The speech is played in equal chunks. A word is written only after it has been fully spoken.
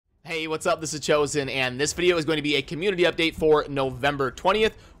Hey, what's up? This is Chosen, and this video is going to be a community update for November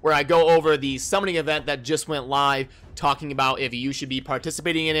 20th, where I go over the summoning event that just went live, talking about if you should be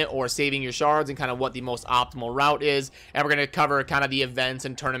participating in it or saving your shards and kind of what the most optimal route is. And we're going to cover kind of the events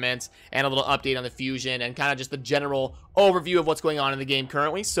and tournaments and a little update on the fusion and kind of just the general overview of what's going on in the game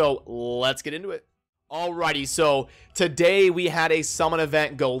currently. So let's get into it. Alrighty, so today we had a summon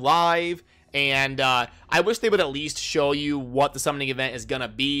event go live. And I wish they would at least show you what the summoning event is gonna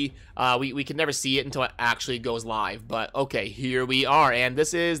be. We can never see it until it actually goes live. But okay, here we are, and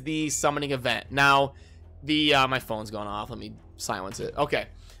this is the summoning event. Now, my phone's going off. Let me silence it. Okay,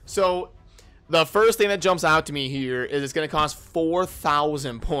 so the first thing that jumps out to me here is it's gonna cost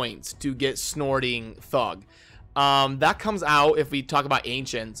 4,000 points to get Snorting Thug. That comes out, if we talk about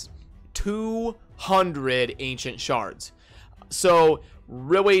ancients, 200 ancient shards. So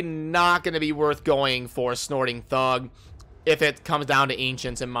really not going to be worth going for Snorting Thug if it comes down to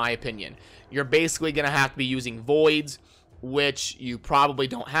ancients, in my opinion. You're basically going to have to be using voids, which you probably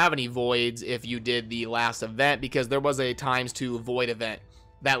don't have any voids if you did the last event, because there was a ×2 void event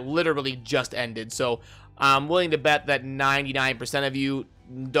that literally just ended. So I'm willing to bet that 99% of you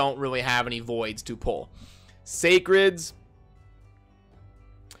don't really have any voids to pull. Sacreds,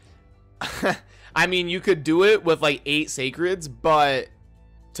 I mean, you could do it with like 8 sacreds, but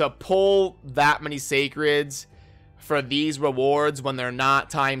to pull that many sacreds for these rewards when they're not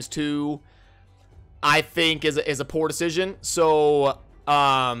 ×2, I think is a poor decision. So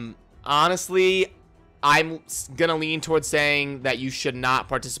honestly, I'm gonna lean towards saying that you should not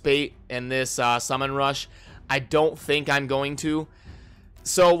participate in this summon rush. I don't think I'm going to.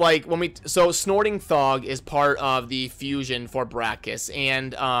 So like so Snorting Thug is part of the fusion for Brachus,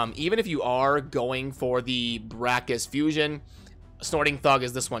 and even if you are going for the Brachus fusion, Snorting Thug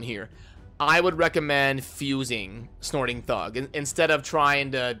is this one here. I would recommend fusing Snorting Thug instead of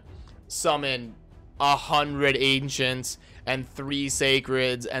trying to summon 100 ancients and 3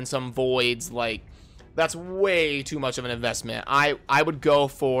 sacreds and some voids. Like, that's way too much of an investment. I would go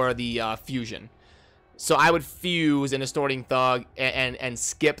for the fusion. So I would fuse in a Snorting Thug and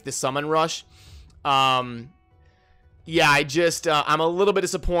skip the summon rush. Yeah, I'm a little bit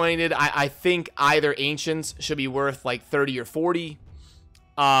disappointed. I think either ancients should be worth like 30 or 40,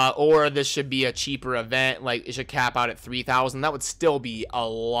 or this should be a cheaper event. Like, it should cap out at 3,000. That would still be a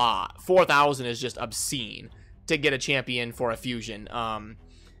lot. 4,000 is just obscene to get a champion for a fusion.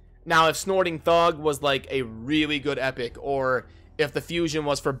 Now, if Snorting Thug was like a really good epic, or if the fusion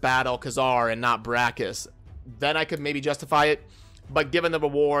was for Battle CORSAIR and not Brachus, then I could maybe justify it. But given the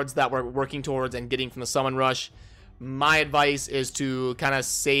rewards that we're working towards and getting from the summon rush, my advice is to kind of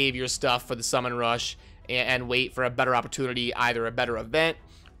save your stuff for the summon rush and wait for a better opportunity, either a better event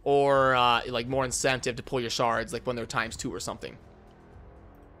or like more incentive to pull your shards, like when they're ×2 or something.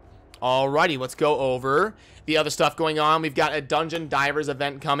 Alrighty, let's go over the other stuff going on. We've got a Dungeon Divers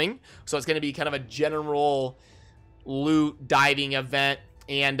event coming, so it's going to be kind of a general loot diving event.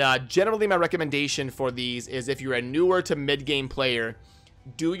 And generally my recommendation for these is, if you're a newer to mid-game player,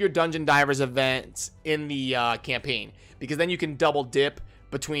 do your Dungeon Divers events in the campaign, because then you can double dip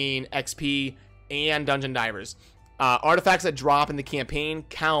between XP and Dungeon Divers. Artifacts that drop in the campaign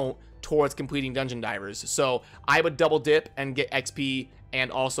count towards completing Dungeon Divers, so I would double dip and get XP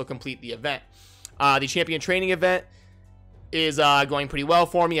and also complete the event. The champion training event is going pretty well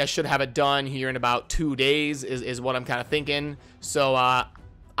for me. I should have it done here in about 2 days is what I'm kind of thinking. So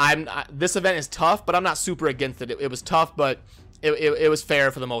this event is tough, but I'm not super against it. It was tough, but it was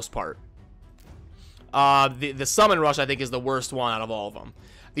fair for the most part. The summon rush, I think, is the worst one out of all of them.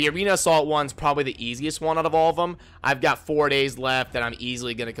 The arena assault one's probably the easiest one out of all of them. I've got 4 days left and I'm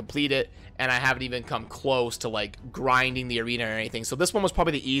easily going to complete it, and I haven't even come close to like grinding the arena or anything. So this one was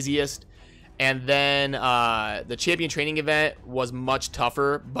probably the easiest. And then the champion training event was much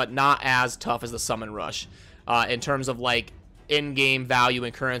tougher, but not as tough as the summon rush in terms of like in-game value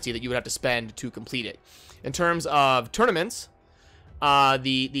and currency that you would have to spend to complete it. In terms of tournaments,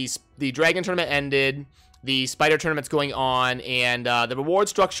 the dragon tournament ended, the spider tournament's going on, and the reward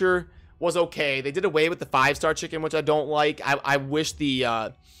structure was okay. They did away with the 5-star chicken, which I don't like. I wish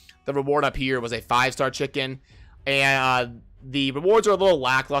the reward up here was a 5-star chicken, and the rewards are a little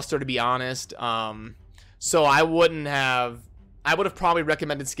lackluster, to be honest. So I would have probably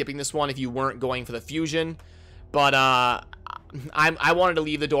recommended skipping this one if you weren't going for the fusion. But I wanted to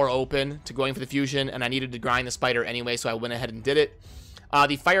leave the door open to going for the fusion, and I needed to grind the spider anyway, so I went ahead and did it.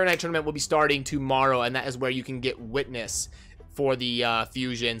 The Fire Night tournament will be starting tomorrow, and that is where you can get Witness for the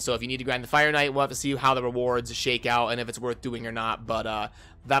fusion. So if you need to grind the Fire Night, we'll have to see how the rewards shake out and if it's worth doing or not. But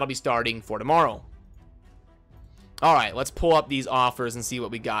that'll be starting for tomorrow. All right, let's pull up these offers and see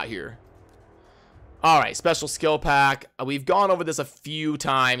what we got here. All right, special skill pack. We've gone over this a few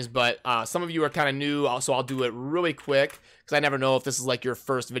times, but some of you are kind of new, so I'll do it really quick because I never know if this is like your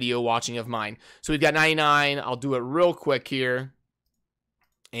first video watching of mine. So we've got 99. I'll do it real quick here.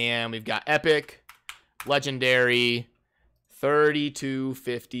 And we've got epic, legendary,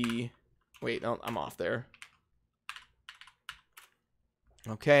 3250. Wait, no, I'm off there.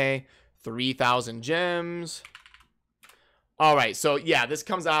 Okay, 3,000 gems. All right, so yeah, this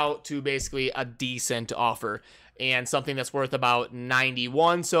comes out to basically a decent offer and something that's worth about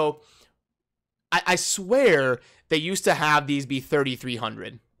 91. So I swear they used to have these be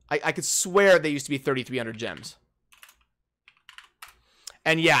 3,300. I could swear they used to be 3,300 gems.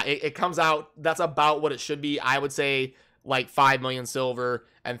 And yeah, it comes out, that's about what it should be. I would say like 5 million silver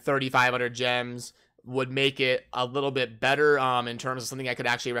and 3,500 gems would make it a little bit better in terms of something I could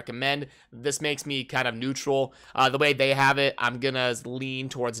actually recommend. This makes me kind of neutral. The way they have it, I'm gonna lean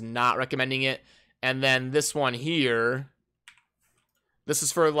towards not recommending it. And then this one here, this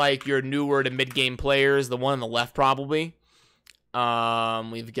is for like your newer to mid-game players, the one on the left probably. We've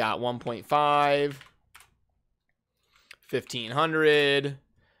got 1.5, 1,500,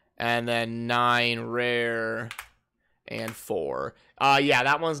 and then 9 rare and 4. Yeah,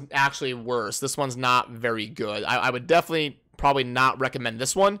 that one's actually worse. This one's not very good. I would definitely probably not recommend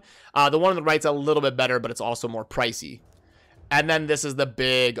this one. The one on the right's a little bit better, but it's also more pricey. And then this is the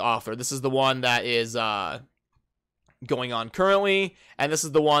big offer. This is the one that is going on currently, and this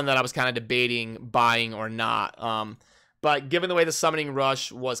is the one that I was kind of debating buying or not. But given the way the Summoning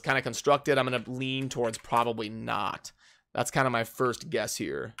Rush was kind of constructed, I'm going to lean towards probably not. That's kind of my first guess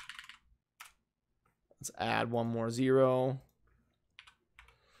here. Let's add one more 0.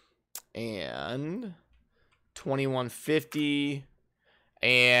 And 2150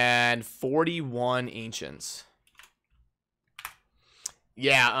 and 41 ancients.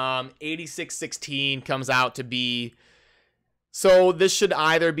 Yeah, 8616 comes out to be, so this should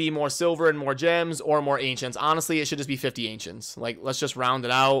either be more silver and more gems or more ancients. Honestly, it should just be 50 ancients. Like, let's just round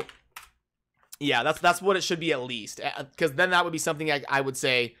it out. Yeah, that's what it should be at least, because then that would be something I would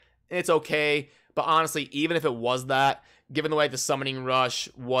say it's okay. But honestly, even if it was that, given the way the Summoning Rush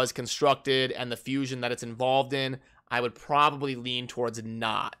was constructed and the fusion that it's involved in, I would probably lean towards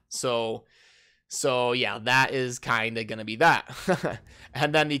not. So yeah, that is kind of going to be that.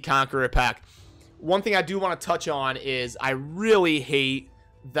 And then the Conqueror pack. One thing I do want to touch on is I really hate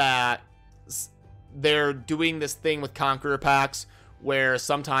that they're doing this thing with Conqueror packs where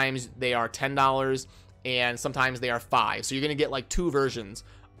sometimes they are $10 and sometimes they are $5. So you're going to get like 2 versions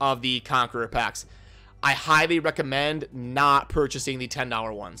of the Conqueror packs. I highly recommend not purchasing the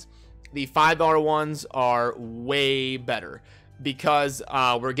 $10 ones. The $5 ones are way better because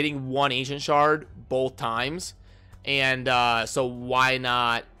we're getting 1 ancient shard both times. And so why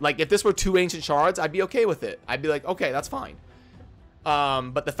not? Like, if this were 2 ancient shards, I'd be okay with it. I'd be like, okay, that's fine.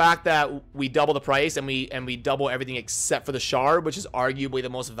 But the fact that we double the price and we double everything except for the shard, which is arguably the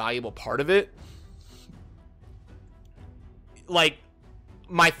most valuable part of it, like,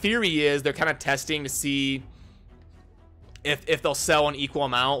 my theory is they're kind of testing to see if they'll sell an equal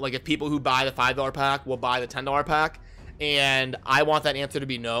amount. Like, if people who buy the $5 pack will buy the $10 pack. And I want that answer to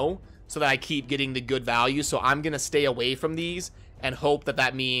be no, so that I keep getting the good value. So I'm going to stay away from these and hope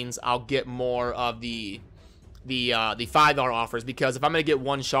that means I'll get more of the $5 offers. Because if I'm going to get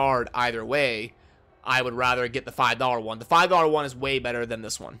 1 shard either way, I would rather get the $5 one. The $5 one is way better than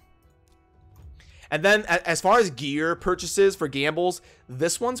this one. And then as far as gear purchases for gambles,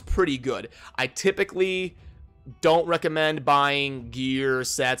 this one's pretty good. I typically don't recommend buying gear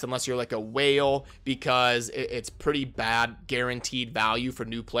sets unless you're like a whale, because it's pretty bad guaranteed value for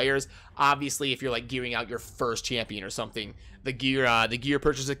new players. Obviously, if you're like gearing out your first champion or something, the gear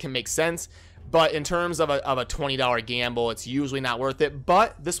purchases can make sense. But in terms of a $20 gamble, it's usually not worth it.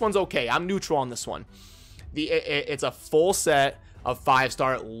 But this one's okay. I'm neutral on this one. It's a full set of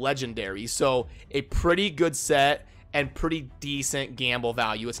 5-star legendary, so a pretty good set and pretty decent gamble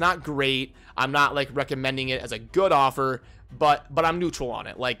value. It's not great. I'm not like recommending it as a good offer, but I'm neutral on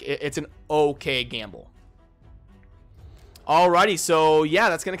it. Like, it's an okay gamble. Alrighty, so yeah,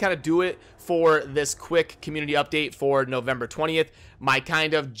 that's gonna kind of do it for this quick community update for November 20th. My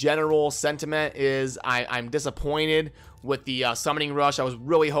kind of general sentiment is I'm disappointed with the Summoning Rush. I was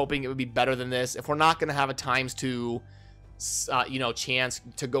really hoping it would be better than this. If we're not gonna have a ×2 chance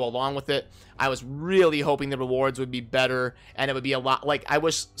to go along with it, I was really hoping the rewards would be better, and it would be a lot. Like, I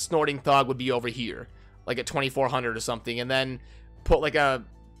wish Snorting Thug would be over here, like at 2,400 or something, and then put like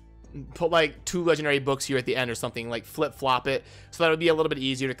 2 legendary books here at the end or something, like flip-flop it, so that would be a little bit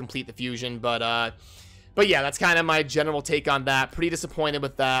easier to complete the fusion. But But yeah, that's kind of my general take on that. Pretty disappointed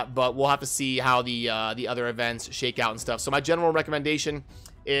with that, but we'll have to see how the other events shake out and stuff. So my general recommendation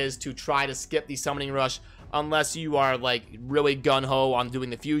is to try to skip the Summoning Rush unless you are like really gun-ho on doing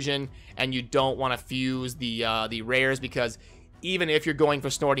the fusion and you don't want to fuse the rares, because even if you're going for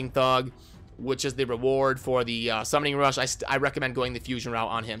Snorting Thug, which is the reward for the Summoning Rush, I recommend going the fusion route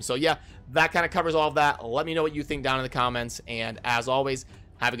on him. So yeah, that kind of covers all of that. Let me know what you think down in the comments, and as always,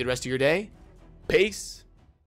 have a good rest of your day. Peace.